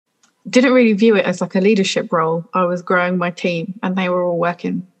didn't really view it as like a leadership role. I was growing my team and they were all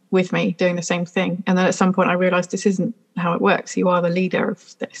working with me doing the same thing. And then at some point I realized this isn't how it works. You are the leader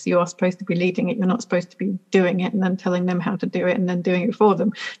of this. You are supposed to be leading it. You're not supposed to be doing it and then telling them how to do it and then doing it for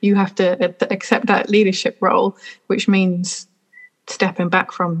them. You have to accept that leadership role, which means stepping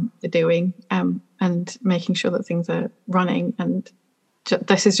back from the doing and making sure that things are running. And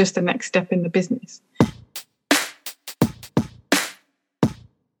this is just the next step in the business.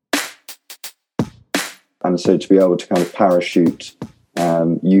 And so to be able to kind of parachute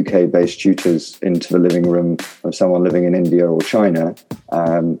UK-based tutors into the living room of someone living in India or China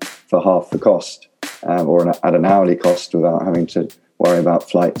for half the cost or at an hourly cost without having to worry about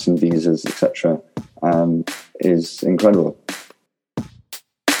flights and visas, etc., is incredible.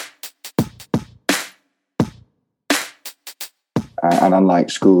 And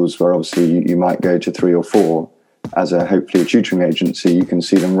unlike schools where obviously you might go to 3 or 4, as hopefully a tutoring agency, you can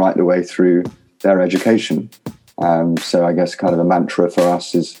see them right the way through their education. So I guess kind of the mantra for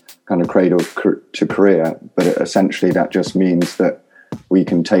us is kind of cradle to career, but essentially that just means that we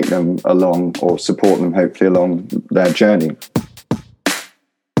can take them along or support them hopefully along their journey.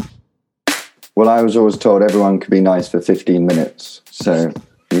 Well, I was always told everyone could be nice for 15 minutes, so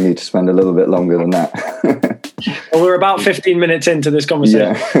you need to spend a little bit longer than that. Well, we're about 15 minutes into this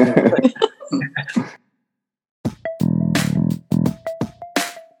conversation. Yeah.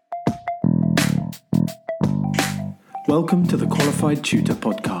 Welcome to the Qualified Tutor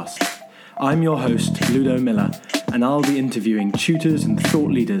Podcast. I'm your host, Ludo Miller, and I'll be interviewing tutors and thought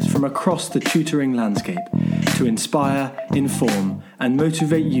leaders from across the tutoring landscape to inspire, inform, and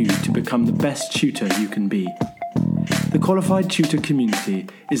motivate you to become the best tutor you can be. The Qualified Tutor community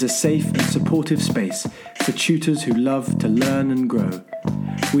is a safe and supportive space for tutors who love to learn and grow.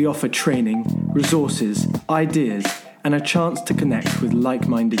 We offer training, resources, ideas, and a chance to connect with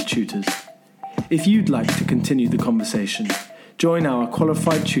like-minded tutors. If you'd like to continue the conversation, join our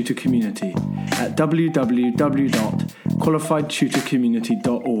Qualified Tutor community at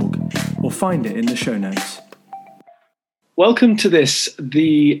www.qualifiedtutorcommunity.org or find it in the show notes. Welcome to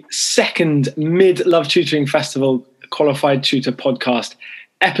the second Mid-Love Tutoring Festival Qualified Tutor Podcast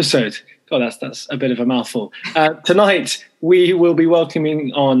episode. God, that's a bit of a mouthful. Tonight, we will be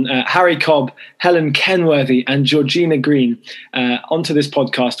welcoming on Harry Cobb, Helen Kenworthy, and Georgina Green onto this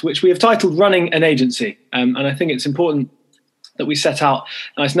podcast, which we have titled Running an Agency. And I think it's important that we set out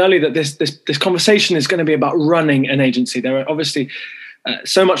nice and early that this conversation is going to be about running an agency. There are obviously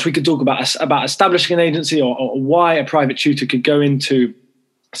so much we could talk about establishing an agency or why a private tutor could go into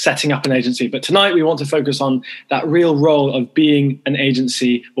setting up an agency. But tonight we want to focus on that real role of being an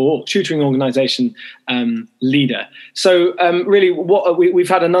agency or tutoring organization leader. So really we've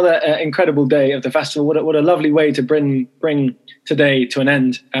had another incredible day of the festival. What a lovely way to bring today to an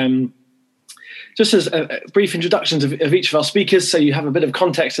end. Just as brief introductions of each of our speakers, so you have a bit of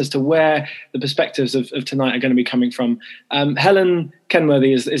context as to where the perspectives of tonight are going to be coming from. Helen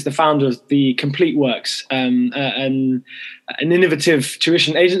Kenworthy is the founder of the Complete Works, an innovative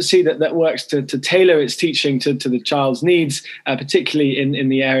tuition agency that works to tailor its teaching to the child's needs, particularly in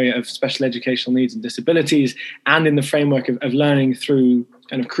the area of special educational needs and disabilities, and in the framework of learning through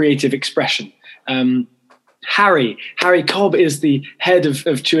kind of creative expression. Harry Cobb is the head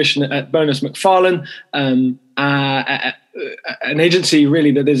of tuition at Bonus McFarlane, an agency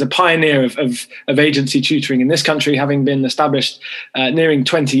really that is a pioneer of agency tutoring in this country, having been established nearing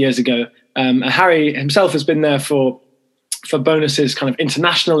 20 years ago. Harry himself has been there for Bonus's kind of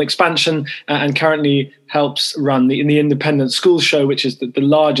international expansion and currently helps run the Independent Schools Show, which is the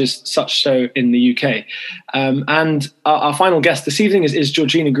largest such show in the UK. And our final guest this evening is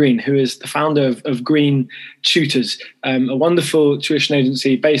Georgina Green, who is the founder of Green Tutors, a wonderful tuition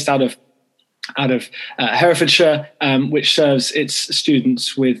agency based out of Herefordshire, which serves its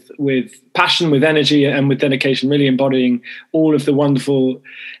students with passion, with energy, and with dedication, really embodying all of the wonderful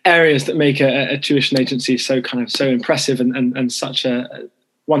areas that make a tuition agency so impressive and such a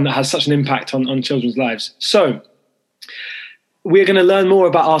one that has such an impact on children's lives. So we're going to learn more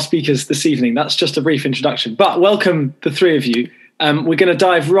about our speakers this evening. That's just a brief introduction, but welcome the three of you. We're going to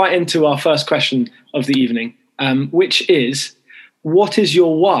dive right into our first question of the evening, which is, what is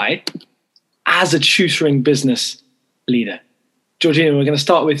your why as a tutoring business leader? Georgina, we're going to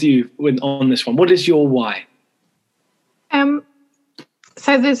start with you on this one. What is your why?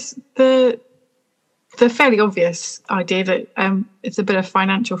 So there's the fairly obvious idea that it's a bit of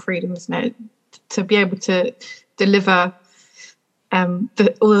financial freedom, isn't it? To be able to deliver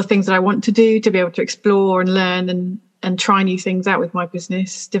all the things that I want to do, to be able to explore and learn and try new things out with my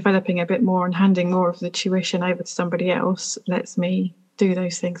business, developing a bit more and handing more of the tuition over to somebody else lets me do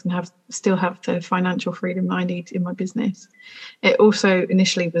those things and still have the financial freedom that I need in my business. It also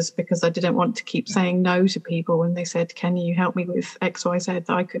initially was because I didn't want to keep saying no to people when they said, can you help me with XYZ, that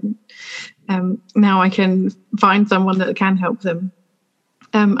I couldn't. Now I can find someone that can help them.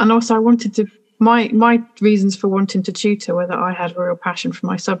 And also I wanted to, my reasons for wanting to tutor were that I had a real passion for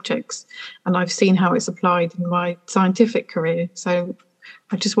my subjects, and I've seen how it's applied in my scientific career. So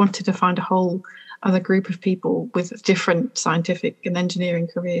I just wanted to find a whole other group of people with different scientific and engineering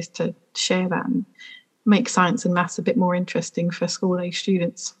careers to share that and make science and maths a bit more interesting for school-age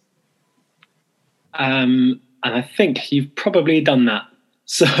students. And I think you've probably done that.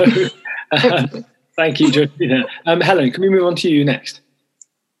 So thank you, Georgina. Helen, can we move on to you next?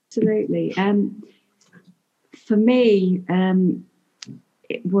 Absolutely. For me,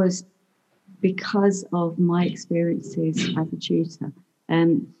 it was because of my experiences as a tutor.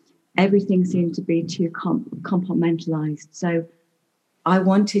 Everything seemed to be too compartmentalized. So I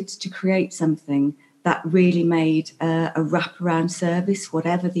wanted to create something that really made a wraparound service,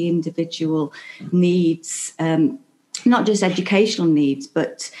 whatever the individual needs, not just educational needs,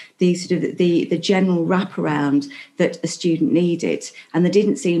 but the sort of the general wraparound that a student needed. And there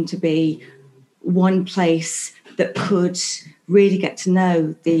didn't seem to be one place that could really get to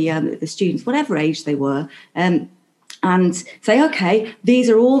know the students, whatever age they were, and say, okay, these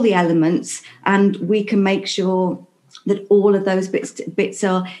are all the elements, and we can make sure that all of those bits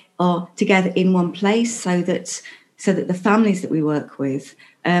are together in one place, so that the families that we work with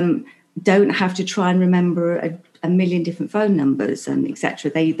don't have to try and remember a million different phone numbers and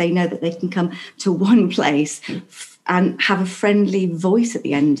etc. They know that they can come to one place and have a friendly voice at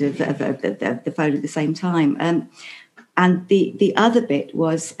the end of the phone at the same time. And the other bit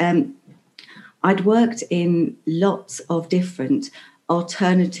was, I'd worked in lots of different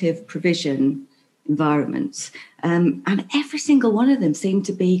alternative provision environments, and every single one of them seemed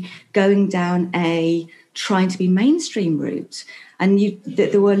to be going down a trying to be mainstream route. And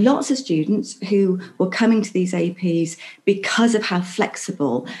there were lots of students who were coming to these APs because of how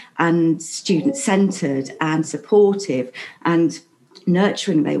flexible and student-centred and supportive and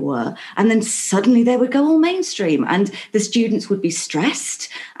nurturing they were, and then suddenly they would go all mainstream, and the students would be stressed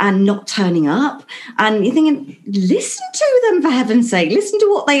and not turning up, and you're thinking, listen to them, for heaven's sake, listen to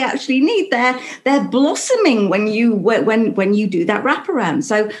what they actually need. They're blossoming when you do that wraparound.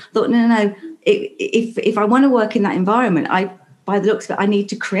 So I thought, no, if I want to work in that environment, by the looks of it, I need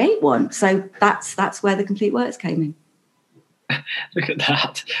to create one. So that's where the Complete Works came in. Look at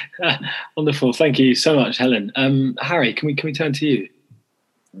that. Wonderful. Thank you so much, Helen. Harry, can we turn to you?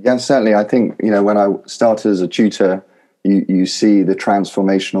 Yeah, certainly. I think, when I started as a tutor, you see the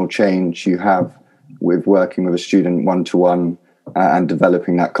transformational change you have with working with a student one-to-one and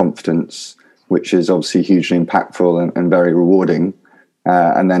developing that confidence, which is obviously hugely impactful and very rewarding.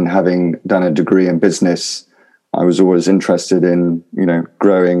 And then having done a degree in business, I was always interested in,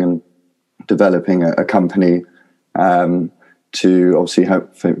 growing and developing a company to obviously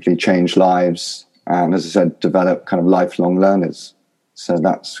hopefully change lives, and, as I said, develop kind of lifelong learners. So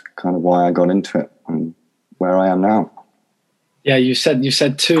that's kind of why I got into it and where I am now. Yeah, you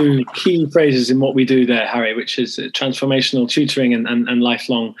said two key phrases in what we do there, Harry, which is transformational tutoring and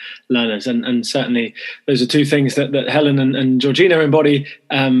lifelong learners. And certainly those are two things that Helen and Georgina embody,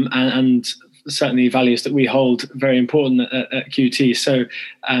 and certainly values that we hold very important at QT. So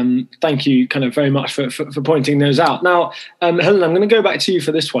thank you kind of very much for pointing those out. Now, Helen, I'm going to go back to you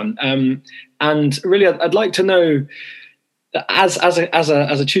for this one. And really, I'd like to know, as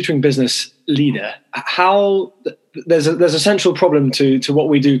a tutoring business leader, how there's a central problem to what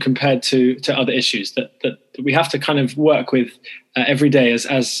we do compared to other issues that we have to kind of work with every day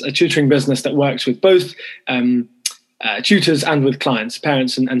as a tutoring business that works with both tutors and with clients,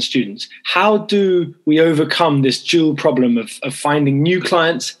 parents and students. How do we overcome this dual problem of finding new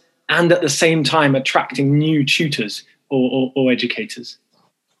clients and at the same time attracting new tutors or educators?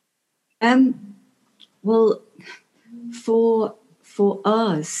 Well, for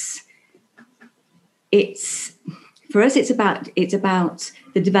us, it's about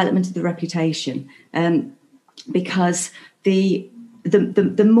the development of the reputation, because the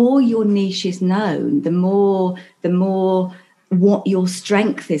more your niche is known, the more what your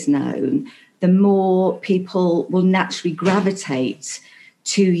strength is known, the more people will naturally gravitate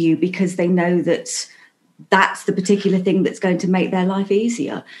to you, because they know that that's the particular thing that's going to make their life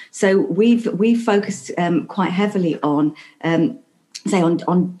easier. So we've focused quite heavily on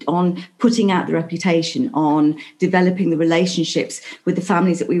putting out the reputation, on developing the relationships with the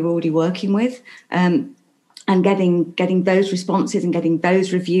families that we were already working with, and getting those responses and getting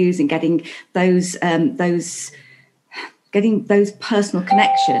those reviews and getting those getting those personal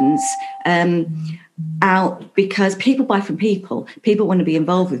connections out, because people buy from people. People want to be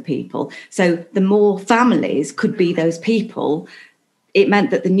involved with people. So the more families could be those people, it meant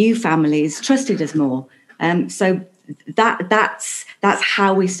that the new families trusted us more. So that's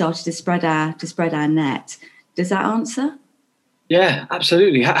how we started to spread our net. Does that answer? Yeah,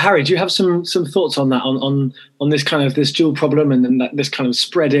 absolutely. Harry, do you have some thoughts on that, on this kind of this dual problem and then this kind of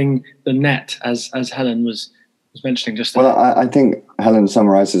spreading the net, as Helen was mentioning just there? Well, I think Helen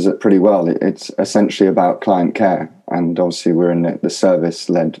summarises it pretty well. It's essentially about client care, and obviously we're in the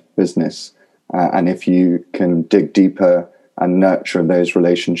service-led business. And if you can dig deeper and nurture those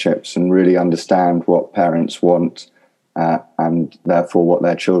relationships and really understand what parents want and therefore what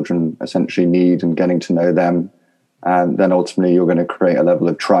their children essentially need, and getting to know them, then ultimately you're going to create a level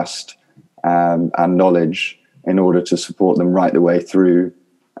of trust and knowledge in order to support them right the way through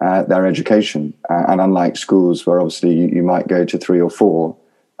their education. And unlike schools, where obviously you might go to 3 or 4,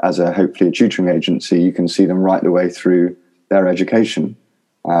 as hopefully a tutoring agency, you can see them right the way through their education.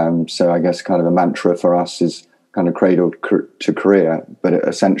 So I guess kind of a mantra for us is kind of cradle to career, but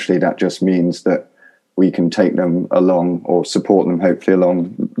essentially that just means that we can take them along, or support them hopefully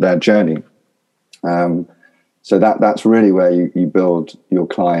along their journey. So that's really where you build your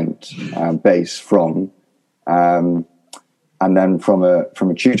client base from. And then from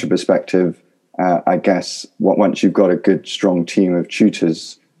a tutor perspective, I guess once you've got a good, strong team of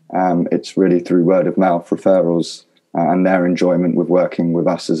tutors, it's really through word of mouth referrals and their enjoyment with working with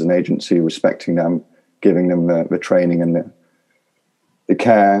us as an agency, respecting them, giving them the training and the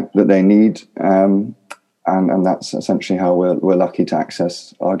care that they need. And that's essentially how we're lucky to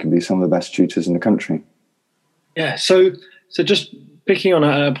access arguably some of the best tutors in the country. Yeah. So just picking on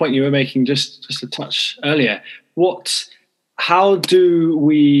a point you were making just a touch earlier, how do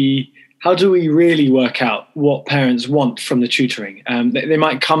we really work out what parents want from the tutoring? They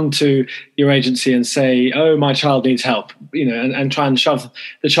might come to your agency and say, "Oh, my child needs help," and try and shove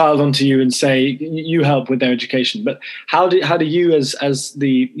the child onto you and say, "You help with their education." But how do you, as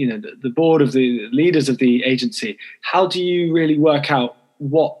the the board of the leaders of the agency, how do you really work out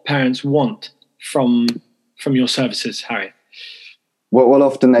what parents want from your services, Harry? Well,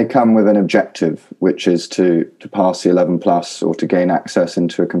 often they come with an objective, which is to pass the 11 plus, or to gain access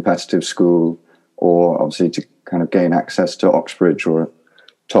into a competitive school, or obviously to kind of gain access to Oxbridge or a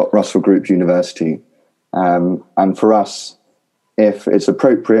top Russell Group university. And for us, if it's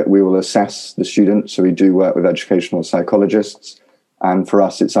appropriate, we will assess the student. So we do work with educational psychologists. And for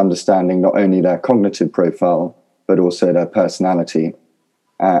us, it's understanding not only their cognitive profile, but also their personality.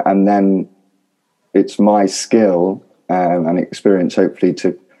 And then it's my skill and experience, hopefully,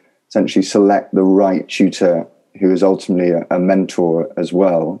 to essentially select the right tutor who is ultimately a mentor as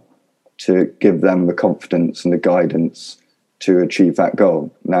well, to give them the confidence and the guidance to achieve that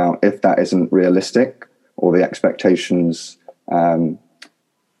goal. Now, if that isn't realistic, or the expectations are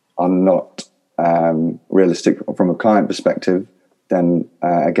not realistic from a client perspective, then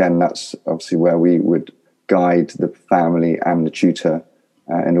again, that's obviously where we would guide the family and the tutor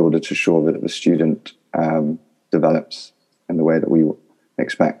in order to ensure that the student develops in the way that we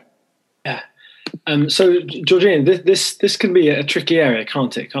expect. Yeah. So, Georgina, this can be a tricky area,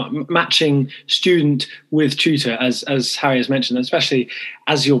 can't it? Matching student with tutor, as Harry has mentioned, especially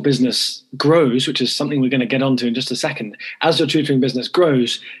as your business grows, which is something we're going to get onto in just a second. As your tutoring business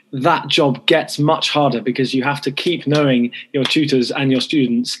grows, that job gets much harder, because you have to keep knowing your tutors and your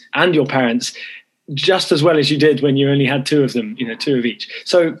students and your parents just as well as you did when you only had 2 of them, 2 of each.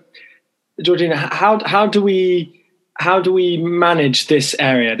 So, Georgina, how do we manage this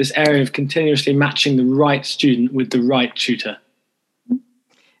area of continuously matching the right student with the right tutor?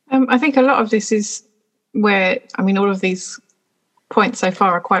 I think a lot of this is where, all of these points so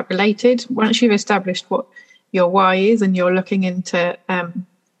far are quite related. Once you've established what your why is, and you're looking into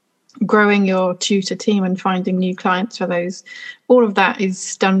growing your tutor team and finding new clients for those, all of that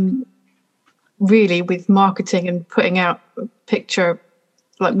is done really with marketing and putting out a picture,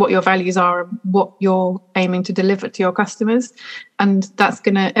 like what your values are and what you're aiming to deliver to your customers. And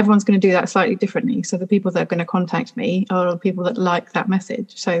everyone's going to do that slightly differently. So the people that are going to contact me are the people that like that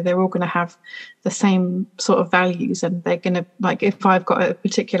message. So they're all going to have the same sort of values, and they're going to, like, if I've got a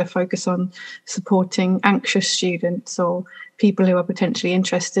particular focus on supporting anxious students or people who are potentially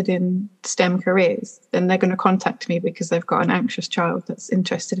interested in STEM careers, then they're going to contact me because they've got an anxious child that's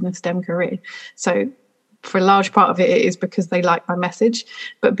interested in a STEM career. So for a large part of it is because they like my message.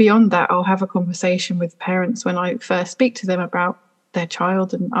 But beyond that, I'll have a conversation with parents when I first speak to them about their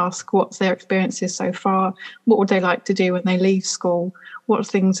child and ask what's their experiences so far, what would they like to do when they leave school, what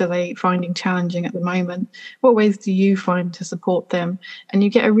things are they finding challenging at the moment, what ways do you find to support them, and you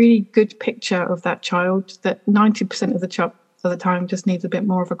get a really good picture of that child that 90% of the time just needs a bit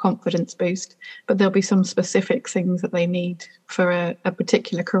more of a confidence boost, but there'll be some specific things that they need for a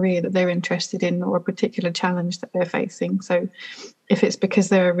particular career that they're interested in or a particular challenge that they're facing. So if it's because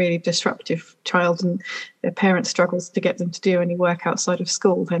they're a really disruptive child and their parent struggles to get them to do any work outside of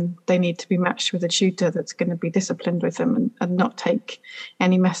school, then they need to be matched with a tutor that's going to be disciplined with them and not take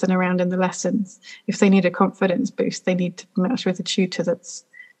any messing around in the lessons. If they need a confidence boost, they need to be matched with a tutor that's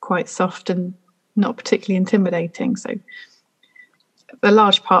quite soft and not particularly intimidating. So a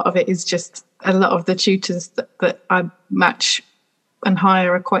large part of it is just a lot of the tutors that I match and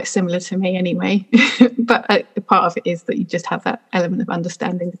hire are quite similar to me anyway. But a part of it is that you just have that element of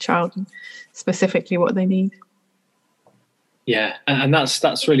understanding the child and specifically what they need. Yeah, and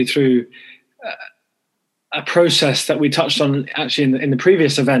that's really through a process that we touched on actually in the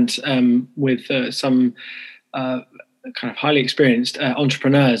previous event with some kind of highly experienced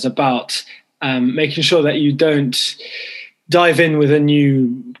entrepreneurs about making sure that you don't dive in with a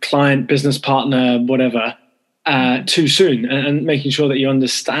new client, business partner, whatever, too soon, and making sure that you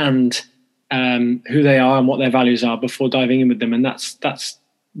understand who they are and what their values are before diving in with them. And that's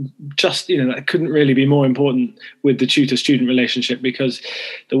just, that couldn't really be more important with the tutor-student relationship, because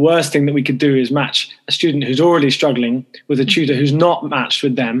the worst thing that we could do is match a student who's already struggling with a tutor who's not matched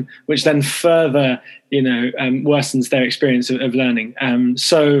with them, which then further, worsens their experience of learning.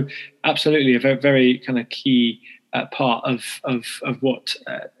 So absolutely a very, very kind of key part of what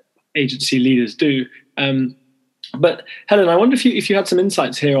agency leaders do. But Helen, I wonder if you had some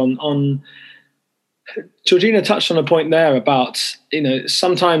insights here on Georgina touched on a point there about,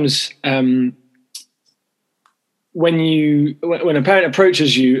 sometimes when a parent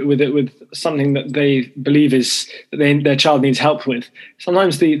approaches you with something that they believe is that their child needs help with,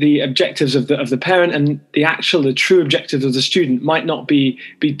 sometimes the objectives of the parent and the true objectives of the student might not be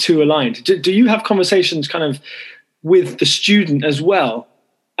too aligned. Do you have conversations kind of with the student as well,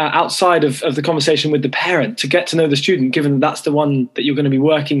 outside of the conversation with the parent, to get to know the student, given that's the one that you're going to be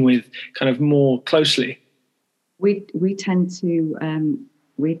working with kind of more closely? We tend to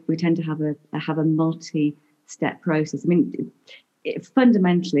we tend to have a multi-step process. I mean,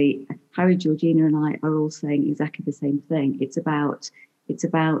 fundamentally, Harry, Georgina, and I are all saying exactly the same thing. It's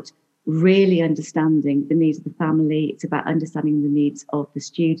about really understanding the needs of the family. It's about understanding the needs of the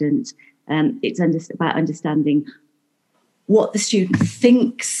student. It's about understanding what the student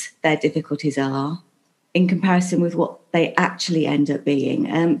thinks their difficulties are in comparison with what they actually end up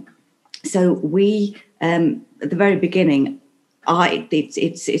being. So we, at the very beginning,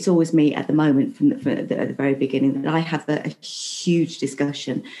 it's always me at the moment from the very beginning that I have a huge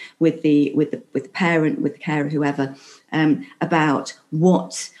discussion with the parent, with the carer, whoever, about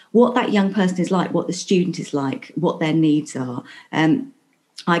what that young person is like, what the student is like, what their needs are.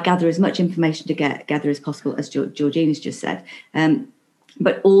 I gather as much information to gather as possible, as Georgina's just said,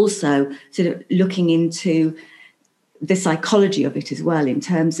 but also sort of looking into the psychology of it as well, in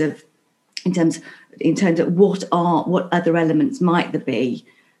terms of what other elements might there be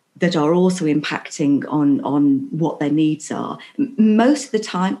that are also impacting on what their needs are. Most of the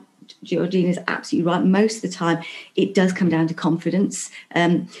time, Georgina's absolutely right. Most of the time, it does come down to confidence.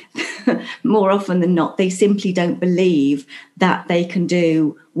 More often than not, they simply don't believe that they can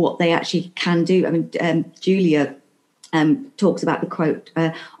do what they actually can do. I mean, Julia talks about the quote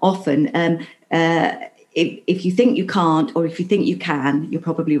often. If you think you can't, or if you think you can, you're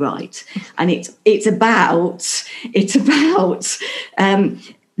probably right. And it's about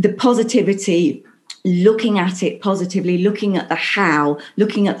the positivity. Looking at it positively, looking at the how,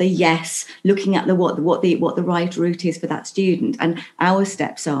 looking at the yes, looking at what the right route is for that student. And our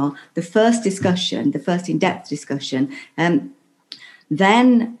steps are the first discussion, the first in-depth discussion,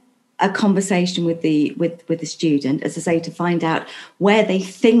 then a conversation with the student, as I say, to find out where they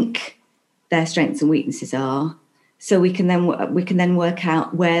think their strengths and weaknesses are, so we can then work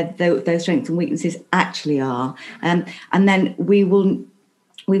out where those strengths and weaknesses actually are, and then we will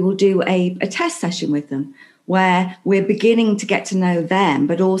do a test session with them where we're beginning to get to know them,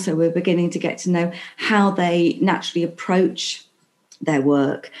 but also we're beginning to get to know how they naturally approach their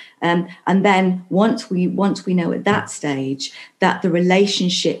work, and then once we know at that stage that the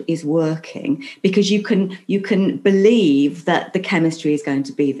relationship is working, because you can believe that the chemistry is going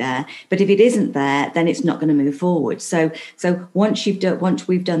to be there, but if it isn't there, then it's not going to move forward. So once we've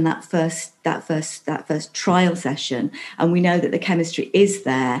done that first trial session, and we know that the chemistry is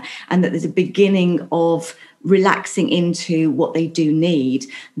there and that there's a beginning of relaxing into what they do need,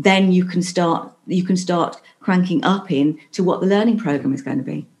 then you can start cranking up into what the learning program is going to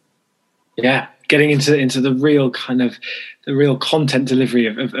be. Yeah, getting into the real kind of the real content delivery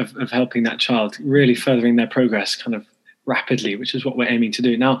of helping that child, really furthering their progress kind of rapidly, which is what we're aiming to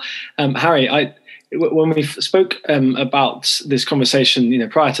do. Now, Harry, when we spoke about this conversation,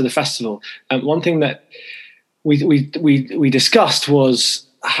 prior to the festival, one thing that we discussed was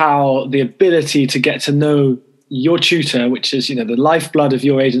how the ability to get to know your tutor, which is, the lifeblood of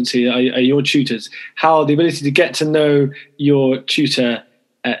your agency, are your tutors, how the ability to get to know your tutor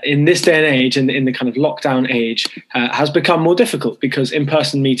in this day and age, and in the kind of lockdown age, has become more difficult because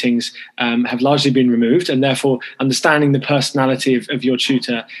in-person meetings have largely been removed, and therefore understanding the personality of your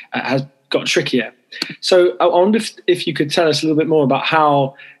tutor has got trickier. So I wonder if you could tell us a little bit more about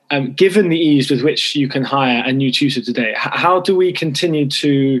how, given the ease with which you can hire a new tutor today, how do we continue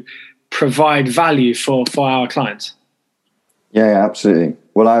to provide value for our clients? Yeah, absolutely.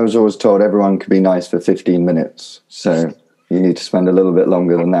 Well, I was always told everyone could be nice for 15 minutes. So you need to spend a little bit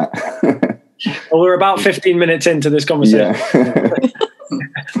longer than that. Well, we're about 15 minutes into this conversation.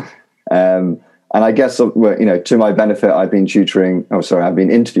 Yeah. And I guess, to my benefit, I've been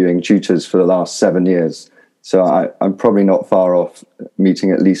interviewing tutors for the last 7 years. So I'm probably not far off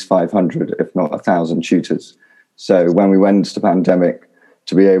meeting at least 500, if not 1,000 tutors. So when we went into the pandemic,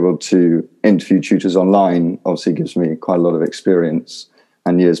 to be able to interview tutors online obviously gives me quite a lot of experience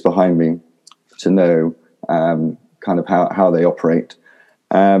and years behind me to know kind of how they operate.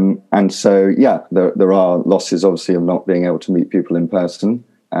 And so, there are losses, obviously, of not being able to meet people in person,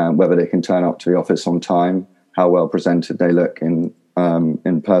 whether they can turn up to the office on time, how well presented they look in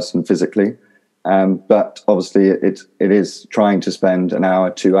person physically. But obviously, it is trying to spend an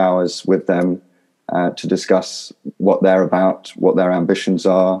hour, 2 hours with them to discuss what they're about, what their ambitions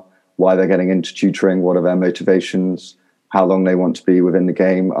are, why they're getting into tutoring, what are their motivations, how long they want to be within the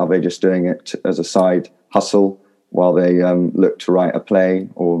game. Are they just doing it as a side hustle while they look to write a play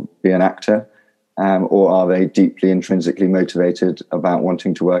or be an actor? Or are they deeply intrinsically motivated about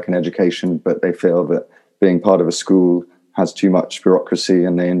wanting to work in education, but they feel that being part of a school has too much bureaucracy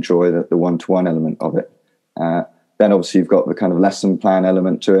and they enjoy the one-to-one element of it? Then obviously you've got the kind of lesson plan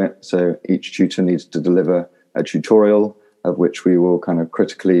element to it. So each tutor needs to deliver a tutorial of which we will kind of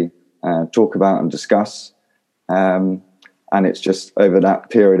critically talk about and discuss. And it's just over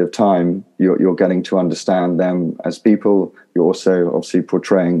that period of time, you're getting to understand them as people. You're also obviously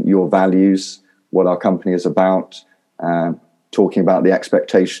portraying your values, what our company is about, talking about the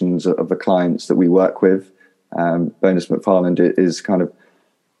expectations of the clients that we work with. Bonus McFarland is kind of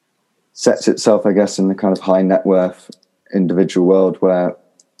sets itself, I guess, in the kind of high net worth individual world where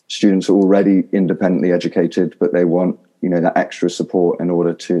students are already independently educated, but they want, that extra support in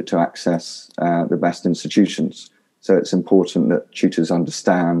order to access the best institutions. So it's important that tutors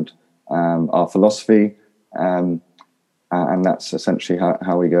understand our philosophy, and that's essentially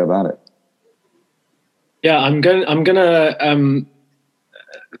how we go about it. Yeah, I'm gonna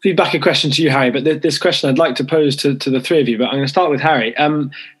feed back a question to you, Harry, but this question I'd like to pose to the three of you, but I'm going to start with Harry.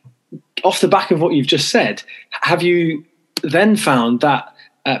 Off the back of what you've just said, have you then found that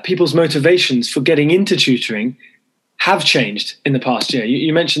people's motivations for getting into tutoring have changed in the past year?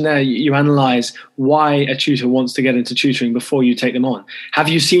 You mentioned there you analyse why a tutor wants to get into tutoring before you take them on. Have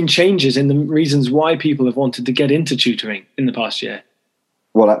you seen changes in the reasons why people have wanted to get into tutoring in the past year?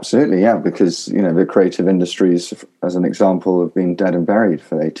 Well, absolutely, yeah, because, the creative industries, as an example, have been dead and buried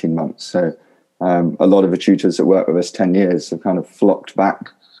for 18 months. So a lot of the tutors that work with us 10 years have kind of flocked back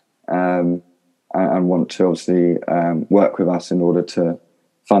and want to obviously work with us in order to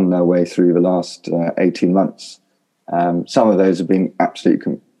fund their way through the last 18 months. Some of those have been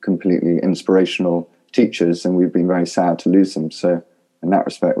absolutely completely inspirational teachers, and we've been very sad to lose them. So in that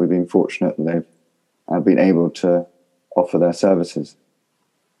respect, we've been fortunate that they've been able to offer their services.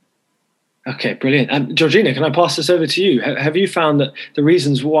 Okay, brilliant. Georgina, can I pass this over to you? Have you found that the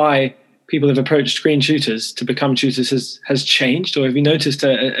reasons why people have approached screen tutors to become tutors has changed, or have you noticed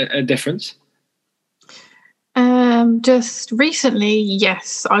a difference? Just recently,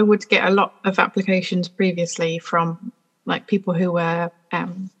 yes. I would get a lot of applications previously from people who were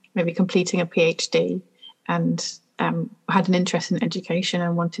maybe completing a PhD and had an interest in education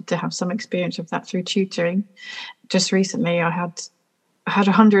and wanted to have some experience of that through tutoring. Just recently, I had had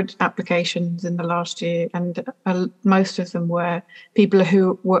 100 applications in the last year, and most of them were people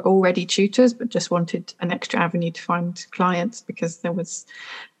who were already tutors but just wanted an extra avenue to find clients, because there was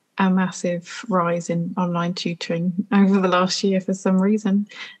a massive rise in online tutoring over the last year for some reason.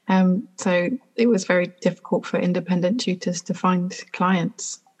 So it was very difficult for independent tutors to find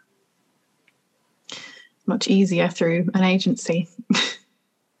clients. Much easier through an agency.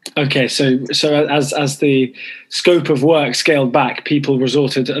 Okay, so as the scope of work scaled back, people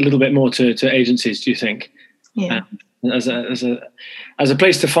resorted a little bit more to agencies, do you think? Yeah. As a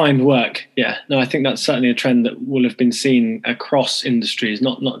place to find work. Yeah. No, I think that's certainly a trend that will have been seen across industries,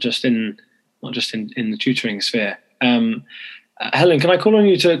 not just in the tutoring sphere. Helen, can I call on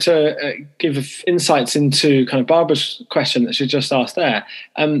you to give insights into kind of Barbara's question that she just asked there?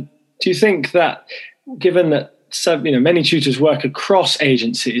 Do you think that, given that many tutors work across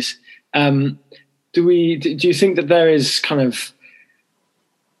agencies, do you think that there is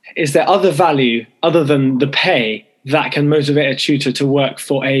there other value other than the pay that can motivate a tutor to work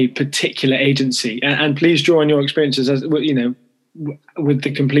for a particular agency? And please draw on your experiences as with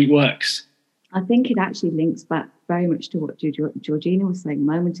the complete works. I think it actually links back very much to what Georgina was saying a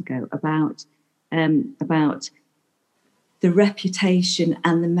moment ago about the reputation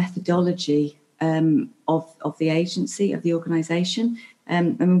and the methodology of the agency, of the organisation. I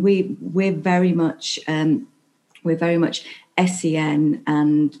mean, we're very much SEN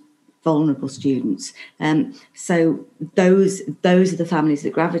and vulnerable students. So those are the families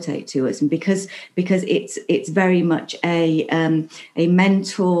that gravitate to us, and because it's very much a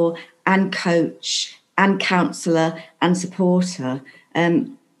mentor and coach and counsellor and supporter.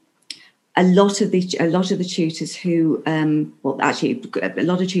 A lot of the tutors who a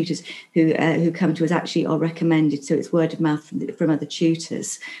lot of tutors who come to us actually are recommended, so it's word of mouth from other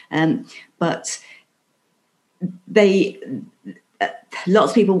tutors. But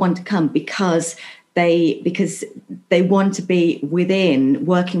lots of people want to come because they want to be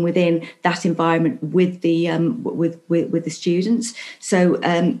working within that environment with the with the students. So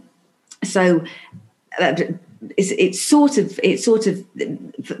it's sort of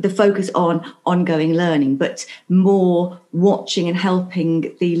the focus on ongoing learning, but more watching and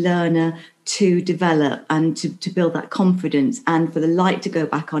helping the learner to develop and to build that confidence, and for the light to go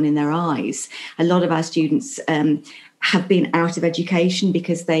back on in their eyes. A lot of our students have been out of education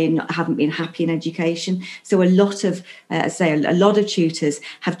because they haven't been happy in education. So a lot of tutors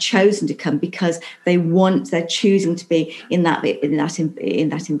have chosen to come because they're choosing to be in that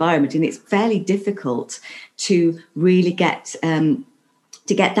environment, and it's fairly difficult to really get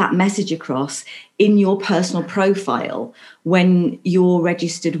that message across in your personal profile when you're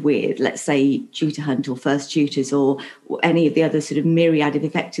registered with, let's say, Tutor Hunt or First Tutors or any of the other sort of myriad of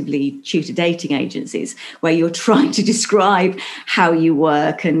effectively tutor dating agencies, where you're trying to describe how you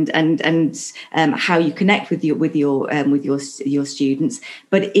work and how you connect with your students.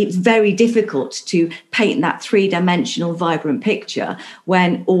 But it's very difficult to paint that three-dimensional, vibrant picture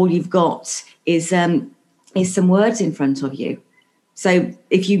when all you've got is some words in front of you. So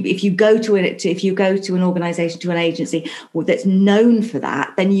if you go to an organisation, to an agency that's known for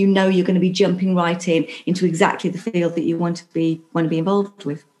that, then you're going to be jumping right into exactly the field that you want to be involved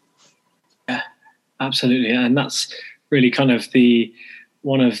with. Yeah, absolutely, and that's really kind of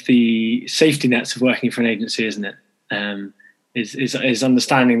one of the safety nets of working for an agency, isn't it? Is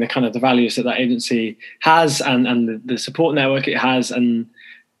understanding the kind of the values that agency has and the support network it has, and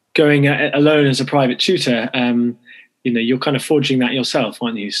going alone as a private tutor. You're kind of forging that yourself,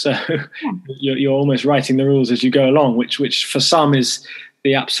 aren't you? So yeah. You're almost writing the rules as you go along, which for some is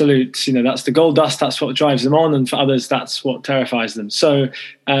the absolute, that's the gold dust, that's what drives them on, and for others, that's what terrifies them. So,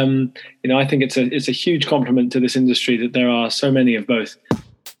 I think it's a huge compliment to this industry that there are so many of both.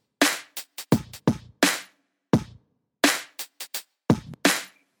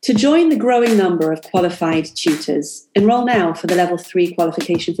 To join the growing number of qualified tutors, enrol now for the Level 3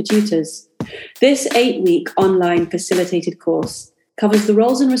 qualification for tutors. This 8-week online facilitated course covers the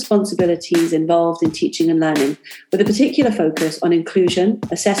roles and responsibilities involved in teaching and learning, with a particular focus on inclusion,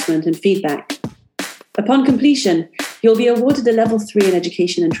 assessment, and feedback. Upon completion, you'll be awarded a Level 3 in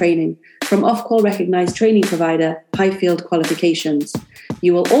education and training from Ofqual recognised training provider Highfield Qualifications.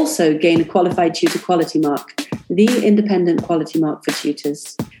 You will also gain a Qualified Tutor Quality Mark, the independent quality mark for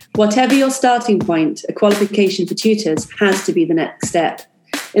tutors. Whatever your starting point, a qualification for tutors has to be the next step.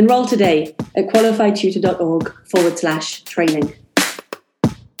 Enroll today at qualifiedtutor.org/training.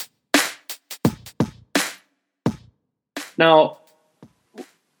 Now,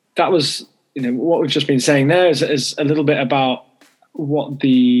 that was, what we've just been saying there is a little bit about what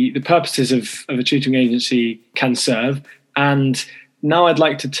the purposes of a tutoring agency can serve, and now I'd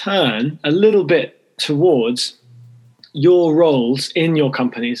like to turn a little bit towards your roles in your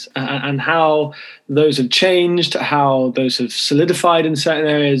companies and how those have changed, how those have solidified in certain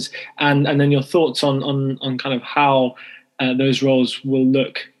areas, and then your thoughts on kind of how those roles will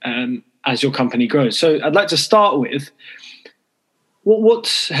look as your company grows. So I'd like to start with,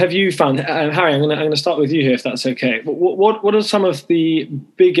 what have you found, Harry? I'm going to start with you here, if that's okay. What are some of the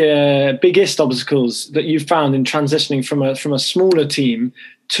biggest obstacles that you've found in transitioning from a smaller team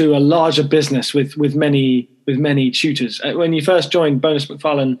to a larger business with many tutors? When you first joined Bonus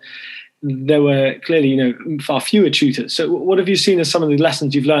McFarlane, there were clearly far fewer tutors. So what have you seen as some of the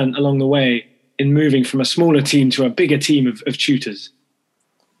lessons you've learned along the way in moving from a smaller team to a bigger team of tutors?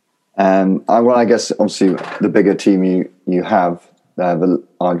 I guess obviously the bigger team you have,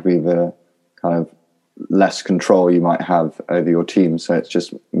 arguably the kind of less control you might have over your team. So it's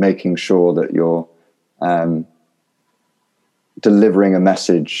just making sure that you're delivering a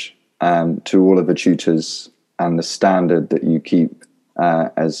message to all of the tutors, and the standard that you keep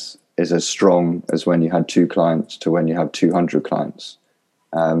is as strong as when you had 2 clients to when you have 200 clients.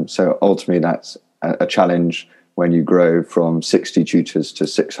 So ultimately that's a challenge when you grow from 60 tutors to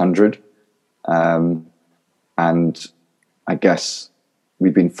 600. And I guess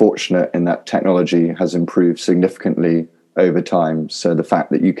we've been fortunate in that technology has improved significantly over time. So the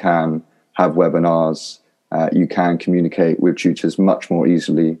fact that you can have webinars, you can communicate with tutors much more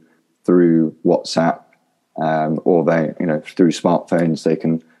easily through WhatsApp, or through smartphones. They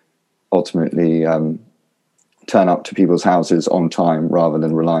can ultimately turn up to people's houses on time rather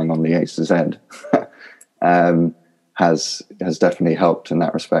than relying on the A to Z. Has definitely helped in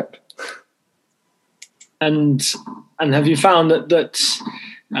that respect. And have you found that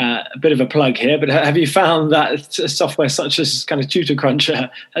a bit of a plug here, but have you found that software such as kind of Tutor Cruncher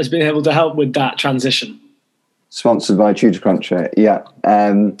has been able to help with that transition? Sponsored by Tutor Cruncher, yeah,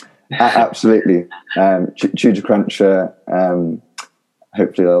 absolutely. Tutor Cruncher,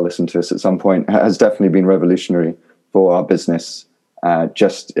 hopefully they'll listen to us at some point, has definitely been revolutionary for our business,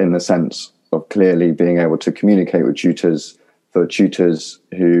 just in the sense of clearly being able to communicate with tutors, for tutors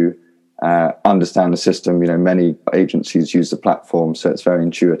who understand the system. Many agencies use the platform, so it's very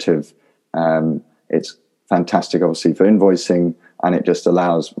intuitive. It's fantastic, obviously, for invoicing, and it just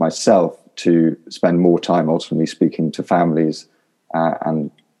allows myself to spend more time ultimately speaking to families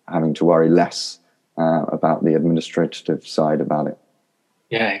and having to worry less about the administrative side about it.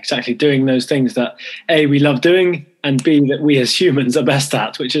 Yeah, exactly. Doing those things that A, we love doing, and B, that we as humans are best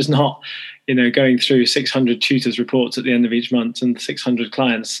at, which is not, going through 600 tutors reports at the end of each month and 600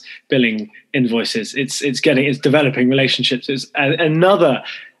 clients billing invoices. It's developing relationships. It's another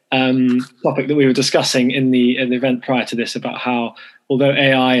topic that we were discussing in the event prior to this, about how although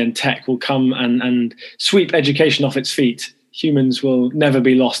AI and tech will come and sweep education off its feet, humans will never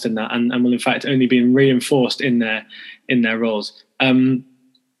be lost in that, and will in fact only be reinforced in their roles.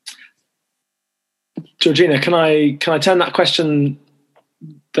 Georgina, can I turn that question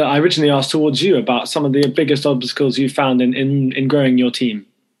that I originally asked towards you about some of the biggest obstacles you found in growing your team?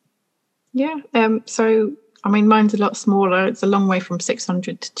 Yeah. So, mine's a lot smaller. It's a long way from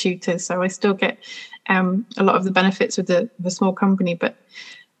 600 tutors. So I still get a lot of the benefits with the small company, but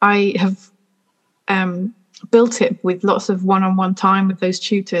I have built it with lots of one-on-one time with those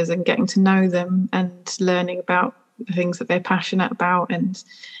tutors and getting to know them and learning about the things that they're passionate about, and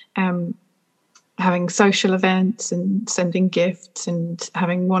having social events and sending gifts and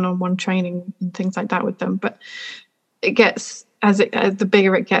having one-on-one training and things like that with them. But it gets, as the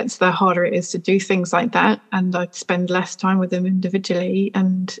bigger it gets, the harder it is to do things like that, and I spend less time with them individually,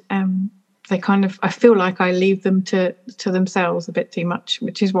 and they kind of, I feel like I leave them to themselves a bit too much,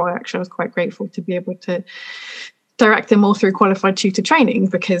 which is why actually I was quite grateful to be able to direct them all through qualified tutor training,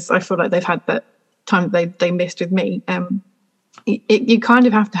 because I feel like they've had that time that they missed with me. You kind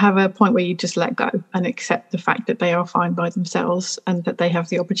of have to have a point where you just let go and accept the fact that they are fine by themselves, and that they have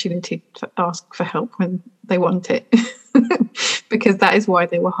the opportunity to ask for help when they want it, because that is why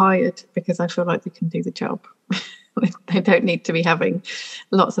they were hired, because I feel like they can do the job. They don't need to be having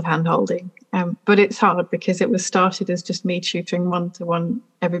lots of hand holding. But it's hard because it was started as just me tutoring one-to-one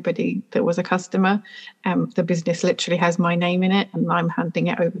everybody that was a customer. The business literally has my name in it, and I'm handing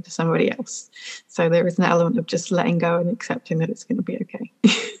it over to somebody else. So there is an element of just letting go and accepting that it's going to be okay.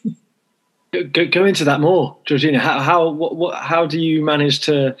 Go into that more, Georgina. How do you manage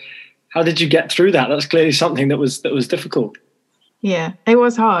to? How did you get through that? That's clearly something that was difficult. Yeah, it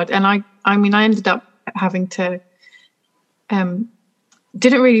was hard, and I ended up having to.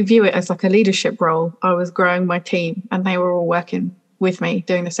 Didn't really view it as like a leadership role. I was growing my team, and they were all working with me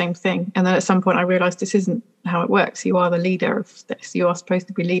doing the same thing. And then at some point I realized this isn't how it works. You are the leader of this. You are supposed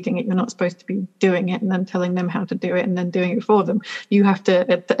to be leading it. You're not supposed to be doing it and then telling them how to do it and then doing it for them. You have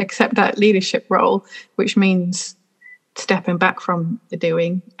to accept that leadership role, which means stepping back from the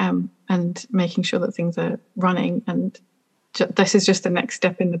doing and making sure that things are running. And this is just the next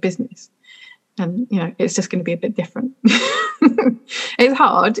step in the business. And, it's just going to be a bit different. It's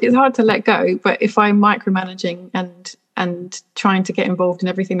hard to let go. But if I'm micromanaging and trying to get involved in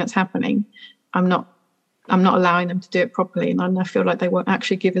everything that's happening, I'm not allowing them to do it properly. And I feel like they won't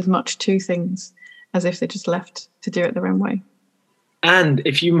actually give as much to things as if they're just left to do it their own way. And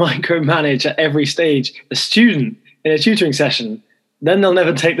if you micromanage at every stage a student in a tutoring session, then they'll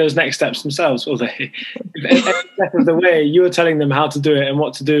never take those next steps themselves, will they? If every step of the way you're telling them how to do it and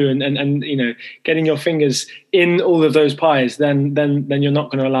what to do and getting your fingers in all of those pies, then you're not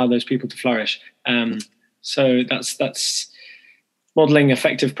going to allow those people to flourish. So that's modeling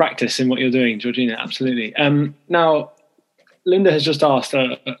effective practice in what you're doing, Georgina. Absolutely. Now, Linda has just asked a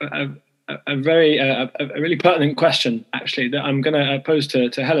really pertinent question, actually, that I'm going to pose to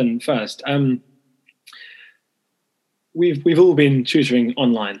Helen first. We've all been tutoring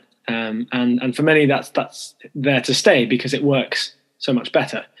online, and for many that's there to stay because it works so much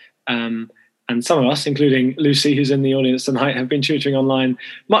better. And some of us, including Lucy, who's in the audience tonight, have been tutoring online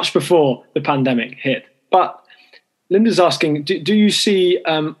much before the pandemic hit. But Linda's asking, do you see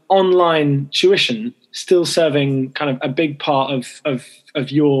online tuition still serving kind of a big part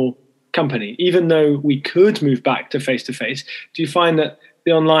of your company, even though we could move back to face-to-face? Do you find that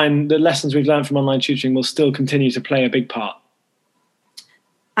the lessons we've learned from online tutoring will still continue to play a big part?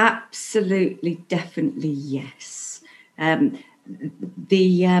 Absolutely, definitely, yes.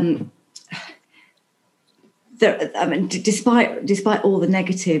 Despite all the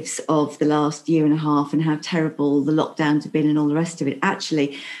negatives of the last year and a half and how terrible the lockdowns have been and all the rest of it,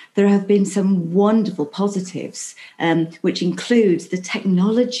 actually, there have been some wonderful positives, which includes the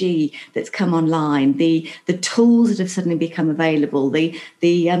technology that's come online, the tools that have suddenly become available, the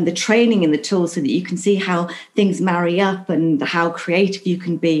training in the tools so that you can see how things marry up and how creative you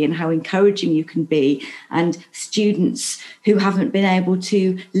can be and how encouraging you can be. And students who haven't been able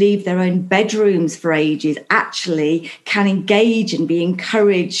to leave their own bedrooms for ages actually can engage and be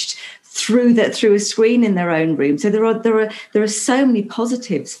encouraged through a screen in their own room. So there are so many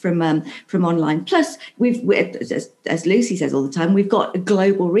positives from online. Plus, as Lucy says all the time, we've got a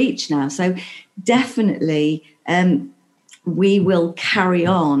global reach now. So definitely, we will carry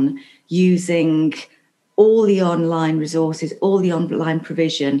on using all the online resources, all the online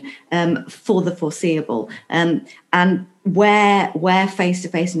provision for the foreseeable, and where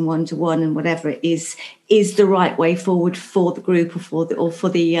face-to-face and one-to-one and whatever it is the right way forward for the group or for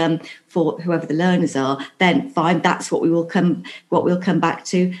whoever the learners are, then fine, that's what we'll come back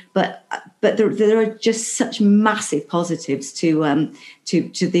to. But there are just such massive positives to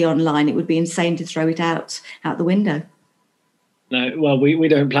the online. It would be insane to throw it out the window. No, well, we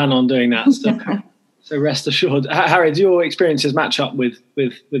don't plan on doing that. So rest assured. Harry, do your experiences match up with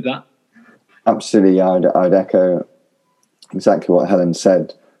that? Absolutely. I'd echo exactly what Helen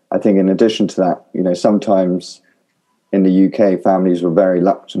said. I think in addition to that, sometimes in the UK, families were very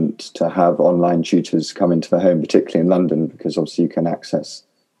reluctant to have online tutors come into their home, particularly in London, because obviously you can access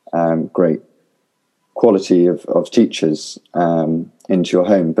great quality of teachers into your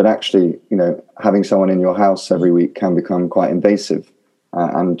home. But actually, having someone in your house every week can become quite invasive.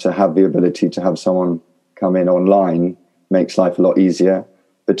 And to have the ability to have someone come in online makes life a lot easier,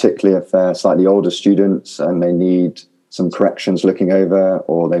 particularly if they're slightly older students and they need some corrections looking over,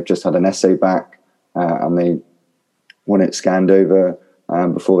 or they've just had an essay back and they want it scanned over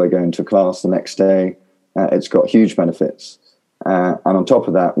before they go into class the next day. It's got huge benefits. And on top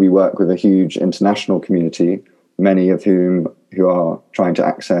of that, we work with a huge international community, many of who are trying to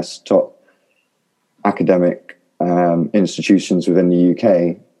access top academic institutions within the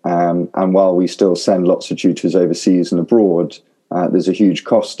UK. And while we still send lots of tutors overseas and abroad, there's a huge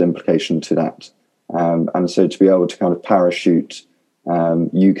cost implication to that. And so to be able to kind of parachute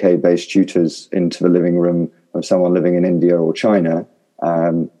UK-based tutors into the living room of someone living in India or China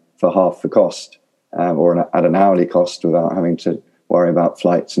for half the cost, or at an hourly cost without having to worry about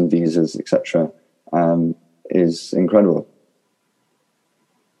flights and visas, etc., is incredible.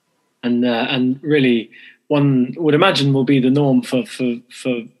 And really, one would imagine will be the norm for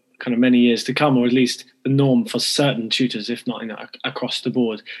kind of many years to come, or at least the norm for certain tutors, if not across the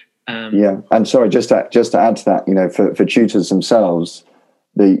board. And sorry, just to add to that, for tutors themselves,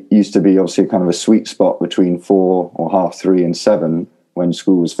 there used to be obviously kind of a sweet spot between 4 or half 3 and 7 when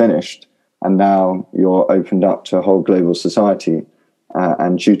school was finished, and now you're opened up to a whole global society.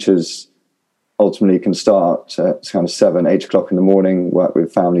 and tutors ultimately can start at kind of 7, 8 o'clock in the morning, work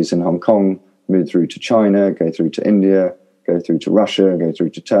with families in Hong Kong, move through to China, go through to India, go through to Russia, go through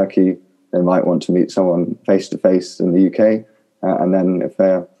to Turkey. They might want to meet someone face to face in the UK. And then if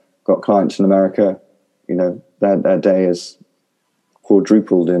they've got clients in America, their day is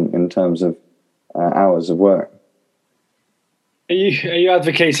quadrupled in terms of hours of work. Are you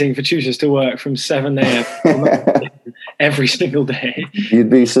advocating for tutors to work from 7 a.m. every single day? You'd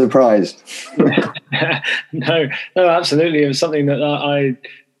be surprised. No, absolutely. It was something that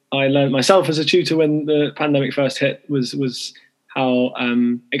I learned myself as a tutor when the pandemic first hit, was how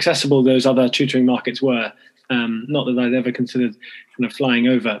accessible those other tutoring markets were. Not that I'd ever considered kind of flying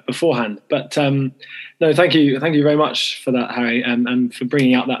over beforehand, but no, thank you very much for that, Harry, and for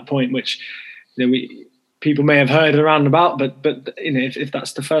bringing out that point, which people may have heard around about, but if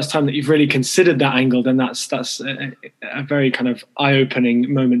that's the first time that you've really considered that angle, then that's a very kind of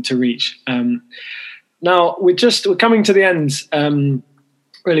eye-opening moment to reach. Now we're coming to the end.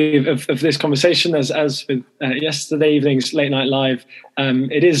 Really of this conversation, as with yesterday evening's Late Night Live,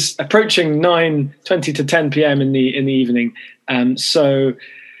 it is approaching 9:20 to 10 p.m. in the evening. So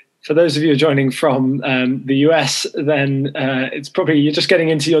for those of you joining from the US, then it's probably you're just getting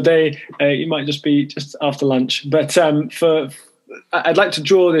into your day. You might just be just after lunch. But I'd like to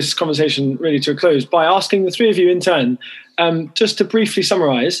draw this conversation really to a close by asking the three of you in turn, just to briefly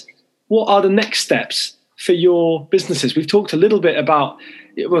summarize, what are the next steps for your businesses? We've talked a little bit about,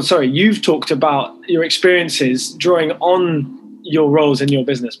 you've talked about your experiences drawing on your roles in your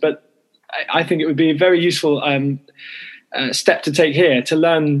business, but I think it would be a very useful step to take here to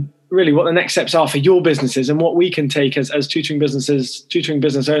learn really what the next steps are for your businesses and what we can take as tutoring business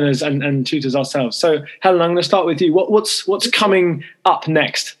owners and tutors ourselves. So Helen, I'm going to start with you. What's coming up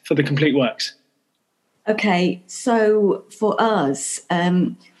next for the Complete Works? Okay, so for us,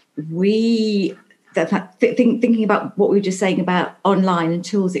 thinking about what we were just saying about online and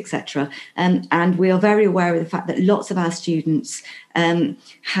tools, etc. And we are very aware of the fact that lots of our students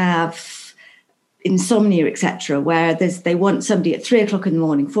have insomnia, etc., where they want somebody at 3 o'clock in the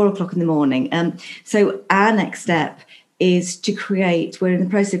morning, 4 o'clock in the morning. So our next step is we're in the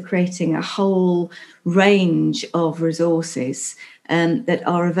process of creating a whole range of resources that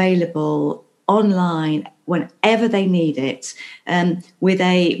are available online whenever they need it, with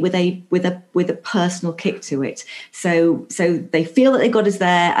a personal kick to it. So they feel that they got us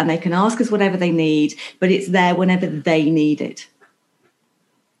there and they can ask us whatever they need, but it's there whenever they need it.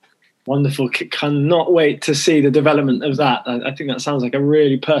 Wonderful. Cannot wait to see the development of that. I think that sounds like a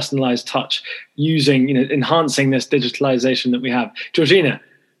really personalized touch using, enhancing this digitalization that we have. Georgina?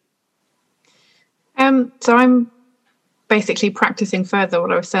 So I'm basically practicing further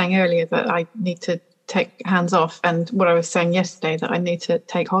what I was saying earlier, that I need to take hands off, and what I was saying yesterday, that I need to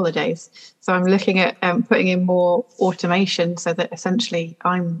take holidays. So I'm looking at putting in more automation so that essentially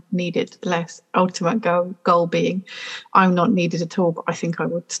I'm needed less. Ultimate goal being I'm not needed at all, but I think I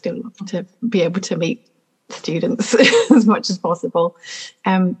would still love to be able to meet students as much as possible.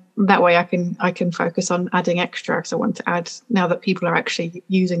 That way I can focus on adding extra. So I want to add, now that people are actually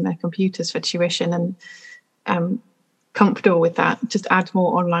using their computers for tuition and comfortable with that, just add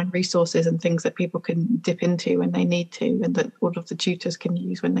more online resources and things that people can dip into when they need to, and that all of the tutors can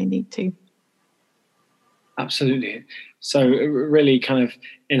use when they need to. Absolutely. So really kind of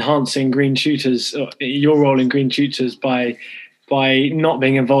enhancing Green Tutors, or your role in Green Tutors, by not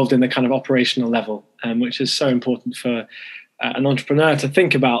being involved in the kind of operational level, which is so important for an entrepreneur to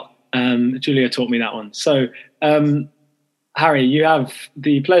think about. Julia taught me that one. So Harry, you have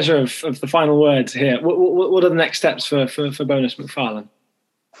the pleasure of the final words here. What are the next steps for Bonus Macfarlane?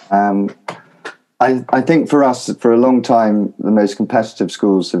 I think for us, for a long time, the most competitive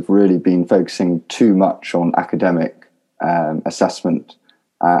schools have really been focusing too much on academic assessment.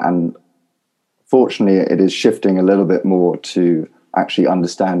 And fortunately, it is shifting a little bit more to actually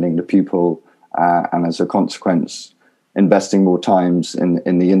understanding the pupil, and as a consequence, investing more times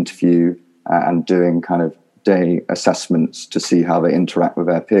in the interview and doing kind of day assessments to see how they interact with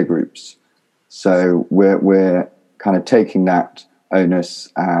their peer groups. So we're kind of taking that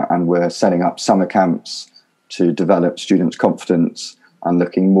onus and we're setting up summer camps to develop students' confidence and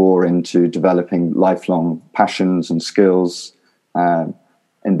looking more into developing lifelong passions and skills,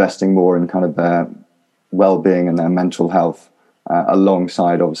 investing more in kind of their well-being and their mental health,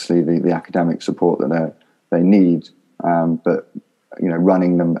 alongside obviously the academic support that they need, but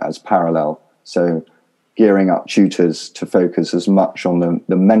running them as parallel. So gearing up tutors to focus as much on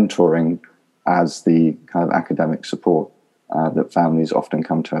the mentoring as the kind of academic support that families often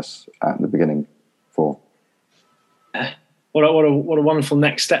come to us at the beginning for. what a wonderful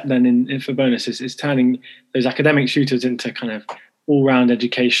next step then for Bonus is turning those academic tutors into kind of all-round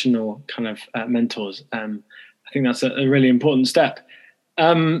educational kind of mentors. I think that's a really important step.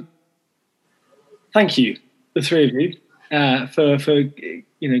 Thank you, the three of you, for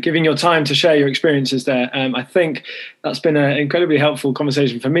giving your time to share your experiences there. I think that's been an incredibly helpful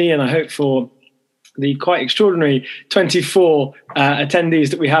conversation for me, and I hope for the quite extraordinary 24 attendees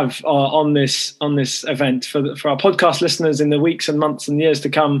that we have on this event. For our podcast listeners in the weeks and months and years to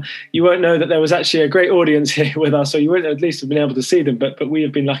come, you won't know that there was actually a great audience here with us, or you wouldn't at least have been able to see them, but we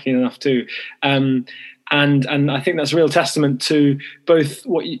have been lucky enough too. And I think that's a real testament to both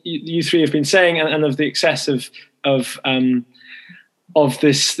what you three have been saying and of the excess of the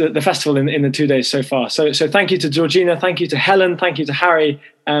festival in the 2 days so far. So thank you to Georgina, thank you to Helen, thank you to Harry,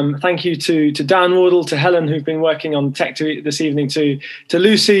 thank you to Dan Wardle, to Helen, who've been working on tech this evening, to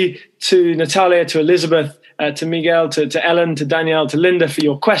Lucy, to Natalia, to Elizabeth, to Miguel, to Ellen, to Danielle, to Linda for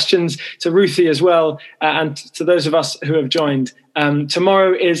your questions, to Ruthie as well, and to those of us who have joined.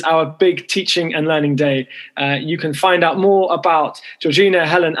 Tomorrow is our big teaching and learning day. You can find out more about Georgina,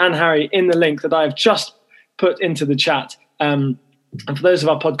 Helen and Harry in the link that I've just put into the chat. And for those of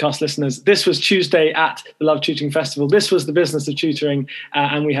our podcast listeners, this was Tuesday at the Love Tutoring Festival. This was the business of tutoring,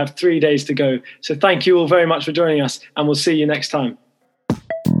 and we have 3 days to go. So thank you all very much for joining us, and we'll see you next time.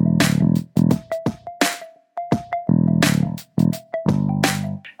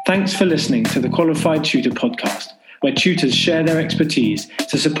 Thanks for listening to the Qualified Tutor podcast, where tutors share their expertise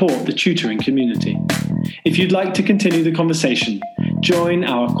to support the tutoring community. If you'd like to continue the conversation, join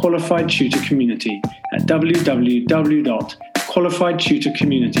our Qualified Tutor community at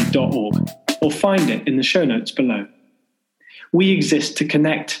www.qualifiedtutorcommunity.org or find it in the show notes below. We exist to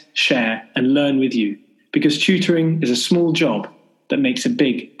connect, share, and learn with you because tutoring is a small job that makes a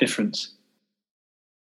big difference.